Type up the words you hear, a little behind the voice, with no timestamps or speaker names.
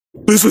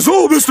This is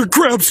all Mr.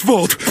 Krabs'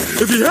 fault.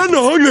 If he hadn't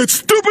hung that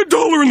stupid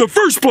dollar in the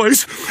first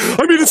place,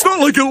 I mean, it's not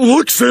like it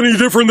looks any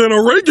different than a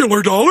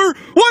regular dollar.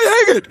 Why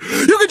hang it?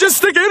 You could just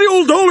stick any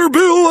old dollar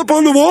bill up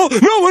on the wall.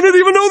 No one would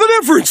even know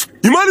the difference.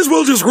 You might as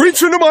well just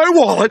reach into my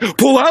wallet,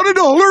 pull out a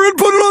dollar, and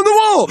put it on the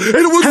wall.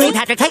 And it would... Hurry,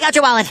 Patrick, take out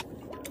your wallet.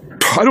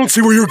 I don't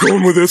see where you're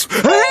going with this.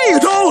 Hey, a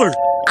dollar!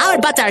 Our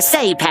butts are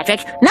saved, Patrick.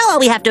 Now all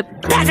we have to...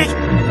 Patrick!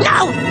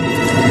 No!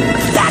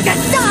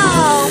 Patrick,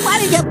 no! Why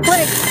did you put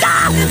it...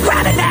 Ah!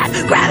 Grab it, Pat!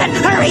 Grab it!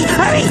 Hurry!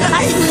 Hurry!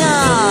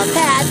 No,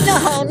 Pat!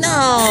 No,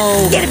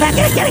 no! Get it, Pat!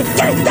 Get it! Get it!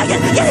 Get it! Get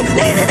it! Get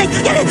it!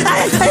 Get it!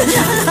 Get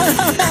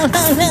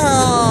it! No!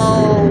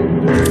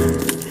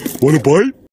 Want a bite?